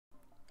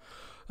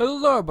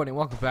Hello everybody,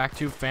 welcome back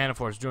to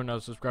Fanaforce. Join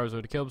other subscribers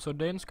with a kill episode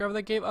today and subscriber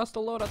that gave us the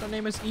loadout. Their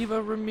name is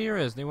Eva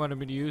Ramirez. They wanted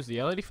me to use the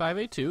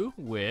L85A2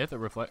 with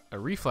a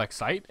reflex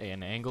sight,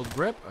 an angled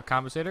grip, a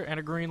compensator, and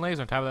a green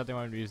laser. On top of that, they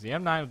wanted me to use the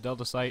M9 with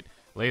delta sight,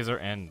 laser,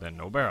 and then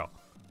no barrel.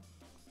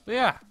 So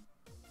yeah.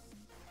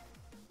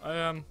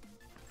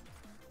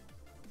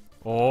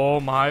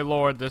 Oh my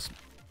lord, this...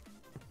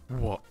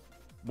 What?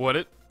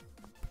 What?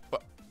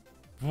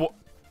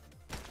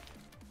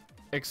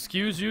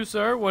 Excuse you,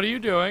 sir? What are you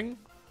doing?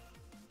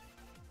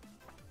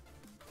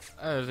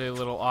 That is a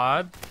little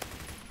odd,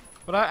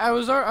 but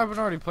I've been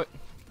already playing.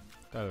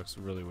 That looks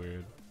really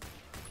weird.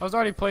 I was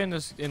already playing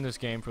this in this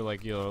game for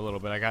like a little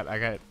bit. I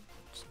got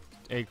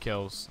 8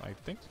 kills.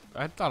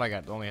 I thought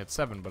I only had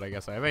 7, but I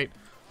guess I have 8.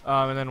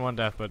 And then 1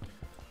 death. But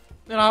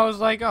then I was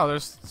like, oh,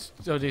 there's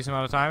still a decent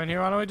amount of time in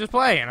here. Why don't we just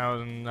play?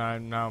 And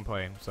now I'm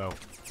playing. So,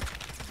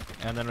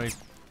 and then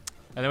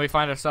we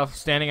find ourselves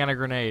standing on a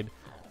grenade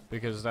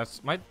because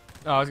that's my.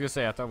 Oh, I was gonna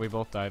say I thought we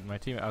both died.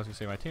 I was gonna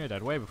say my teammate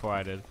died way before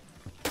I did.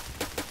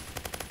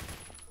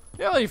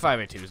 The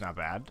L85A2 is not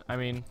bad. I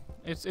mean,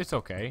 it's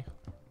okay.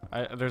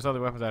 There's other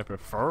weapons I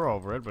prefer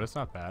over it, but it's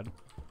not bad.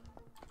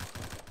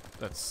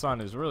 That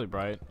sun is really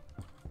bright.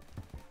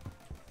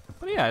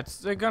 But yeah,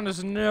 the gun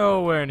is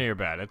nowhere near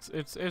bad.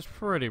 It's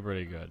pretty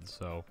good.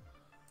 So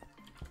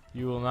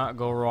you will not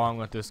go wrong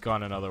with this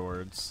gun. In other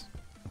words,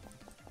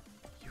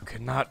 you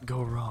cannot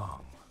go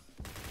wrong.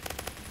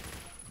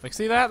 Like,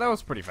 see that? That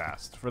was pretty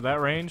fast for that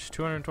range.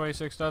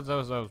 226 studs. That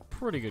was a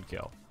pretty good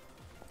kill.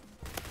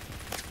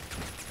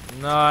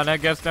 No, and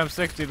that gets them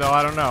 60 though.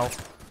 I don't know.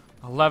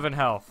 11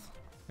 health.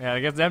 Yeah, it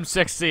gets them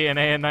 60 and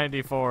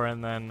AN94,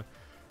 and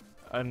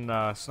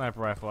then sniper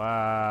rifle.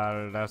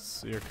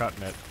 You're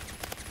cutting it.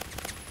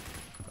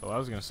 Oh, I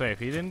was gonna say if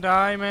he didn't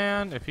die,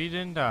 man. If he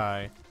didn't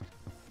die,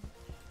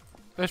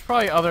 there's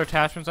probably other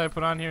attachments I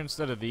put on here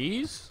instead of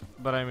these.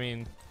 But I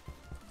mean,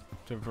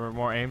 for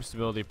more aim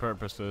stability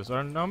purposes,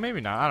 or no,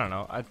 maybe not. I don't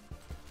know.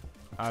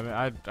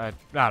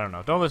 I don't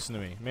know. Don't listen to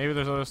me. Maybe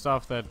there's other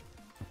stuff that.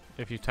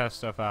 If you test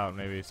stuff out,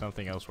 maybe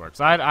something else works.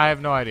 I have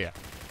no idea.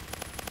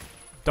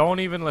 Don't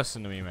even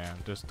listen to me, man.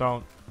 Just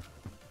don't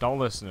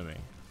listen to me.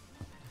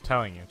 I'm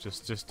telling you,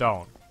 just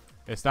don't.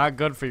 It's not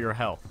good for your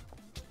health.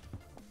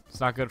 It's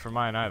not good for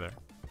mine either.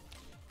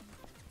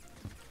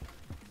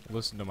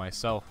 Listen to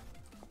myself.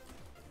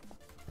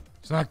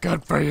 It's not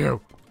good for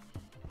you.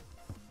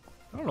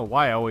 I don't know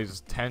why I always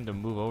tend to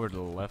move over to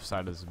the left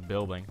side of this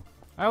building.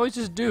 I always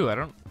just do. I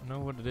don't know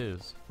what it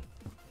is.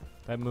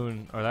 That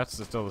moon, or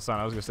that's still the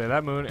sun. I was gonna say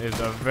that moon is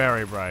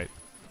very bright.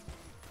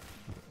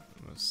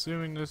 I'm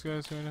assuming this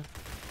guy's gonna.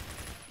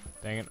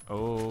 Dang it!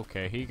 Oh,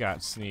 okay, he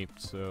got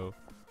sneaked. So,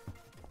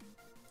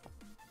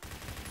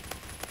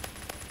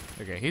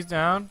 okay, he's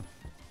down.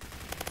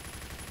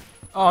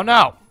 Oh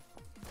no!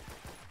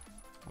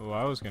 Oh,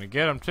 I was gonna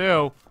get him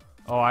too.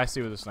 Oh, I see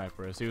where the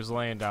sniper is. He was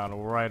laying down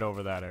right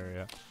over that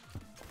area.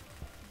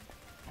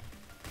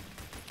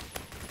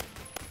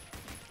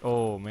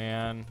 Oh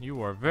man,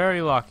 you are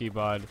very lucky,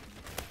 bud.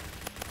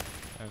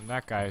 And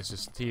that guy is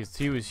just he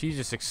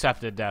just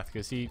accepted death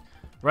because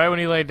right when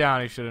he laid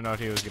down he should have known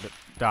he was gonna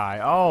die.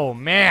 Oh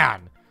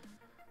man,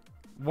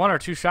 1 or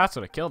 2 shots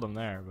would have killed him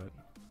there, but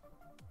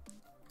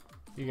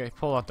you guys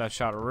pull out that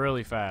shot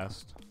really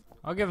fast.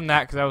 I'll give him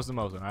that because that was the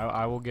most one.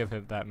 I will give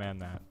him that man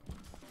that.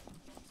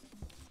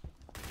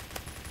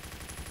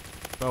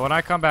 But when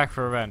I come back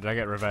for revenge, I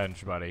get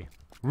revenge, buddy.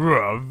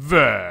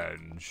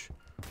 Revenge.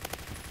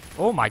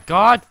 Oh my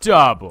god,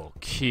 double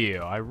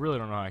kill. I really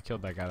don't know how I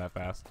killed that guy that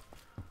fast.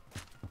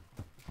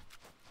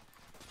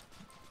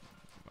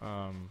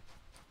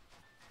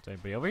 Is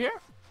anybody over here?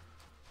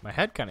 My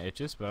head kind of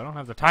itches, but I don't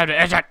have the time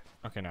to itch it.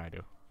 Okay, now I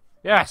do.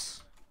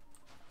 Yes.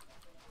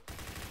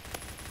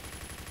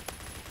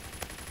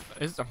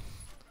 I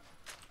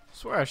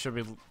swear I should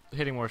be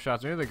hitting more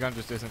shots. Maybe the gun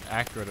just isn't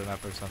accurate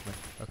enough or something.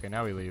 Okay,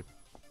 now we leave.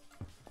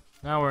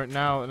 Now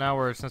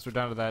we're since we're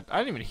down to that. I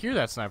didn't even hear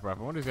that sniper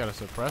rifle. I wonder if he's got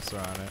a suppressor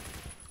on it.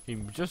 He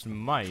just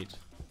might.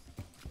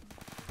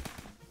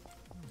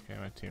 Okay,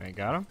 my teammate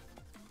got him.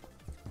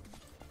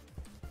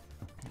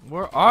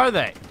 Where are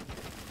they?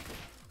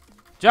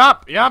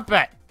 Jump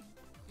it!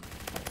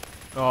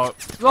 Oh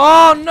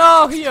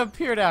no! He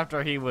appeared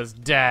after he was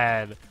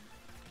dead.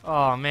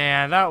 Oh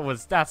man,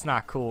 that's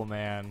not cool,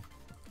 man.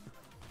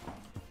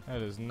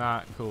 That is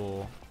not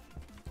cool.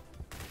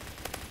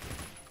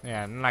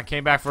 Yeah, and I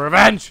came back for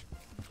revenge.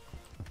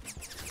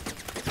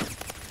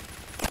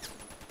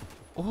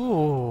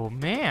 Oh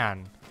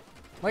man,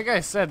 like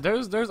I said,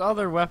 there's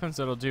other weapons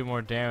that'll do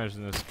more damage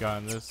than this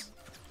gun. This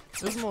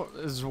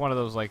is one of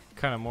those like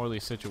kind of morally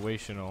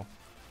situational.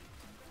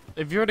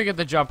 If you were to get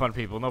the jump on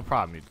people, no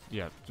problem.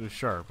 Yeah,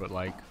 sure, but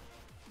like,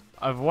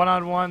 I've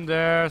one-on-one.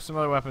 There are some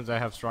other weapons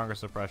that have stronger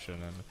suppression,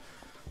 and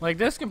like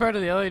this compared to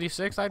the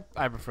L86,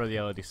 I prefer the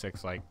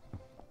L86 like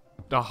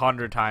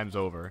 100 times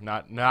over.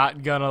 Not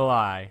gonna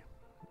lie,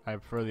 I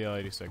prefer the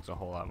L86 a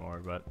whole lot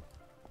more, but.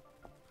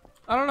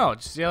 I don't know,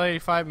 just the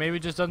L85 maybe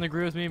just doesn't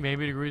agree with me,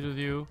 maybe it agrees with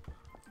you.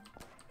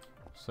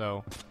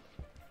 So,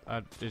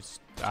 I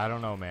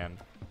don't know, man.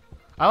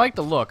 I like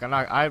the look.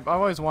 I've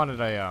always wanted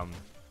a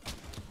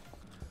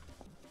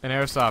an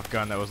airsoft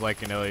gun that was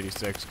like an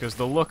L86 because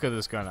the look of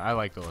this gun, I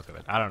like the look of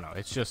it. I don't know.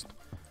 It's just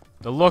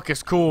the look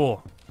is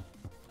cool.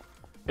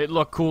 It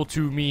looked cool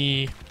to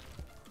me.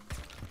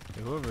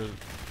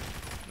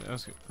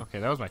 Okay, okay,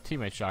 that was my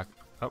teammate shot.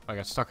 Oh, I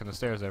got stuck in the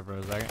stairs there for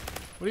a second.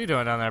 What are you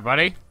doing down there,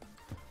 buddy?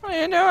 What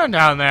are you doing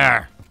down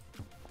there?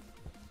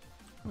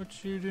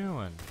 What you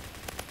doing?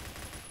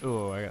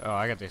 Ooh,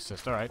 I got the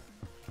assist. All right,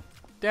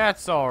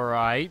 that's all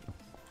right.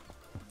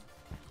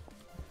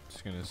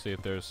 Just gonna see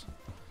if there's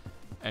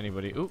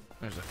anybody. Ooh,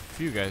 there's a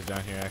few guys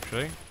down here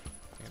actually.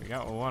 Okay, we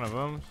got one of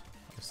them.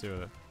 Let's see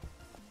what.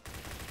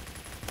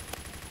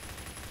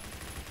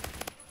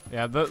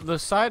 Yeah, the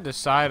side to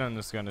side on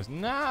this gun is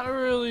not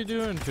really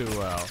doing too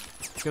well.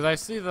 Because I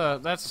see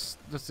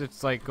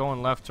it's like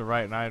going left to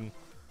right, and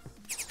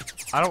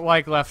I don't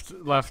like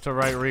left to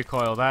right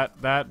recoil.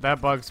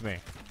 That bugs me.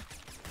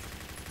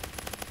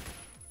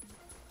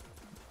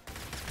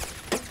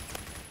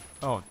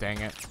 Oh, dang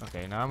it.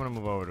 Okay, now I'm gonna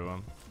move over to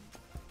him.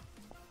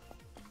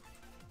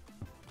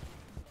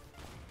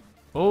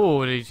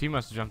 Oh, he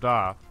must have jumped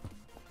off.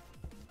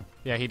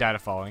 Yeah, he died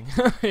of falling.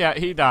 Yeah,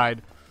 he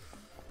died.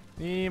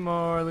 He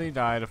morally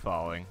died of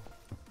falling.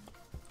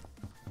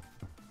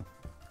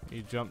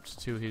 He jumped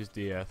to his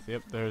death.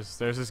 Yep, there's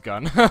his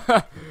gun.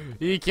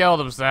 He killed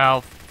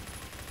himself.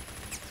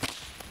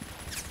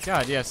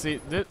 God, yeah,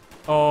 see,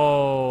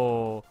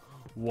 oh,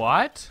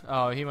 what?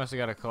 Oh, he must have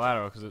got a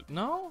collateral,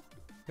 no?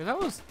 Because that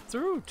was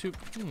through two,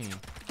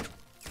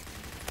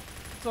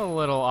 It's a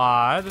little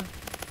odd.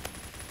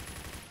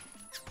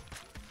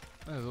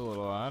 That is a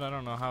little odd. I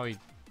don't know how he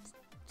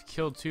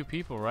killed two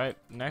people right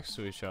next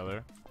to each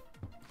other.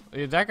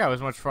 Yeah, that guy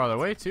was much farther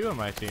away, too, on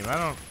my team.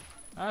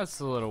 That's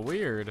a little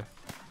weird.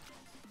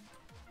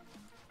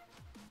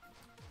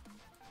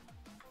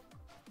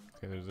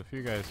 Okay, there's a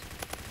few guys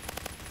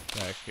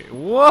back here.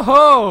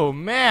 Whoa,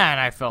 man,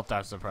 I felt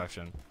that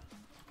suppression.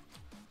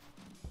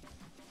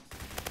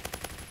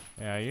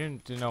 Yeah, you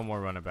do no more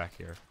running back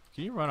here.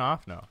 Can you run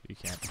off? No, you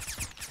can't.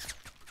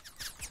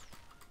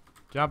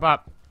 Jump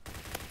up.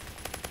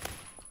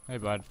 Hey,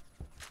 bud.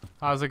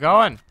 How's it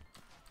going?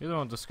 You're the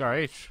one with the Scar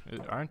H,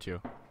 aren't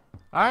you?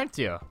 Aren't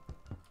you?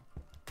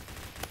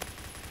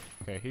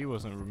 Okay, he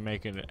wasn't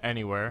making it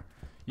anywhere.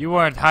 You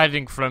weren't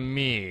hiding from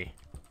me.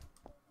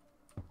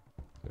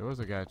 There was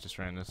a guy that just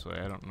ran this way.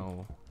 I don't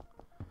know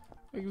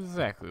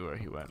exactly where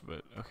he went,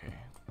 but okay.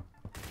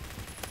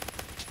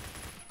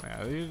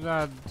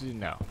 Yeah,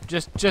 no.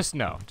 Just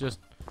no. Just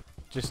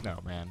no,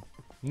 man.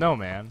 No,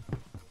 man.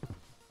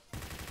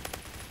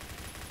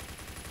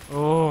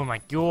 Oh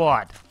my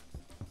god.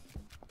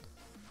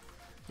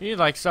 You need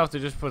like stuff that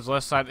just puts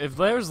less side. If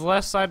there's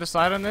less side to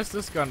side on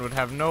this gun would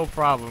have no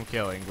problem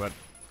killing, but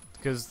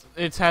because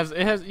it has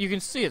you can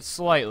see it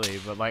slightly,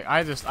 but like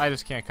I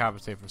just can't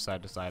compensate from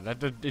side to side.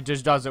 It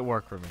just doesn't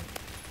work for me.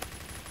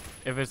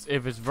 If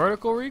it's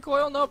vertical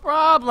recoil, no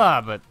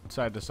problem, but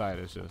side to side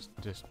is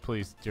just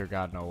please, dear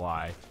God, know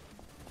why.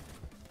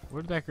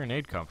 Where did that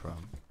grenade come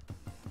from?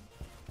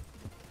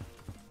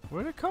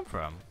 Where did it come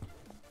from?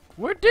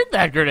 Where did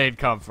that grenade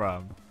come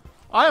from?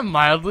 I'm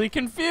mildly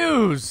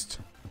confused.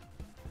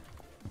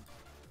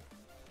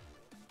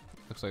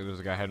 Looks like there's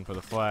a guy heading for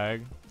the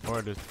flag,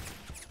 or just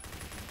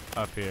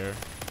up here.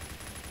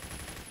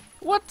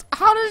 What?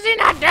 How is he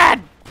not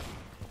dead?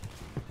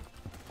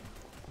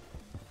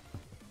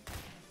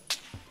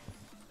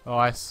 Oh,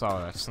 I saw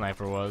where that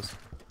sniper was.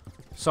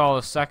 Saw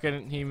the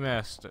second he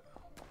missed.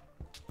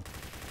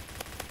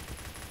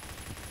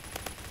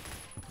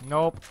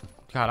 Nope.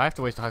 God, I have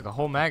to waste like a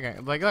whole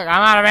mag. Like, look,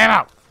 I'm out of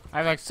ammo. I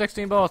have like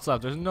 16 bullets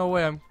left. There's no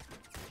way I'm.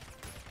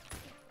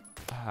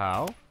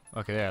 How?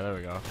 Okay, yeah, there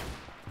we go.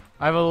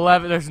 I have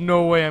 11. There's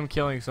no way I'm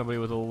killing somebody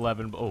with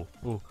 11. Oh.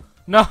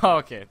 No,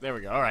 okay, there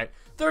we go. All right.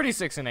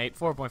 36 and 8,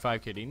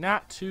 4.5 kitty.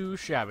 Not too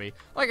shabby.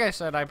 Like I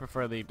said, I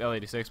prefer the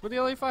L86, but the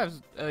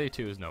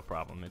L82 is no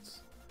problem.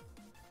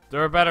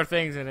 There are better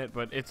things in it,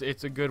 but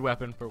it's a good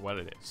weapon for what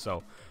it is.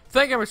 So,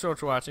 thank you ever so much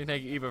for watching.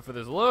 Thank you, Eva, for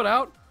this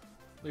loadout.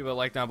 Leave a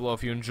like down below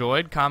if you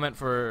enjoyed. Comment,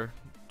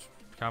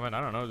 I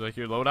don't know, like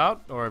your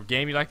loadout or a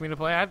game you'd like me to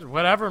play at.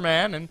 Whatever,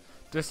 man. And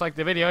dislike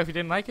the video if you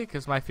didn't like it,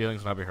 because my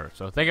feelings will not be hurt.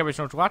 So, thank you ever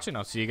so much for watching.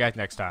 I'll see you guys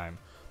next time.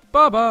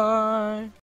 Bye-bye.